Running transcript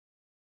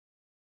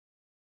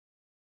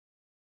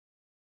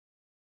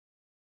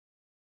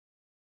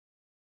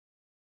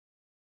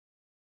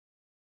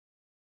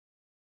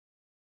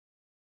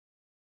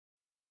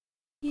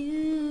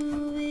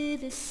You with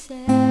the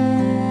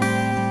sad.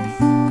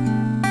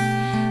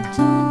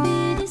 Don't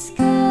be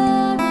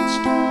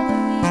discouraged, don't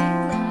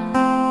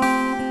realize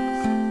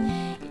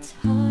it's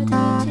hard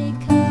to take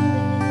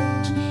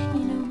courage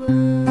in a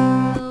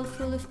world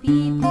full of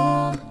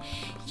people.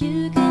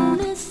 You can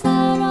lose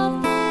sight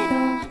of it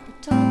all, the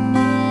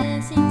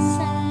darkness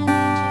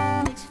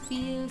inside makes you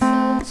feel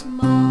so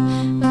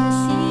small. But I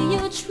see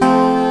your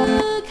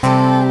true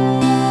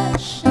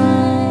colors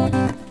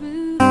shining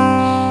through,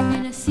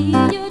 and I see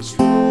your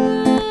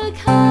true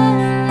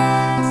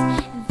colors,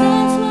 and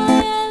that's why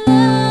I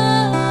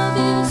love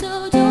you. So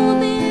don't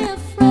be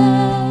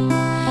afraid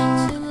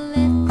to let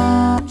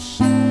them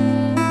show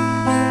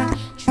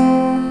your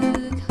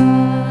true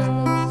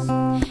colors,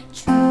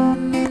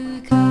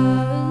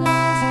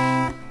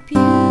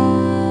 beautiful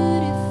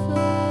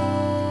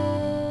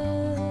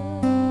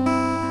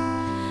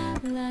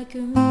like a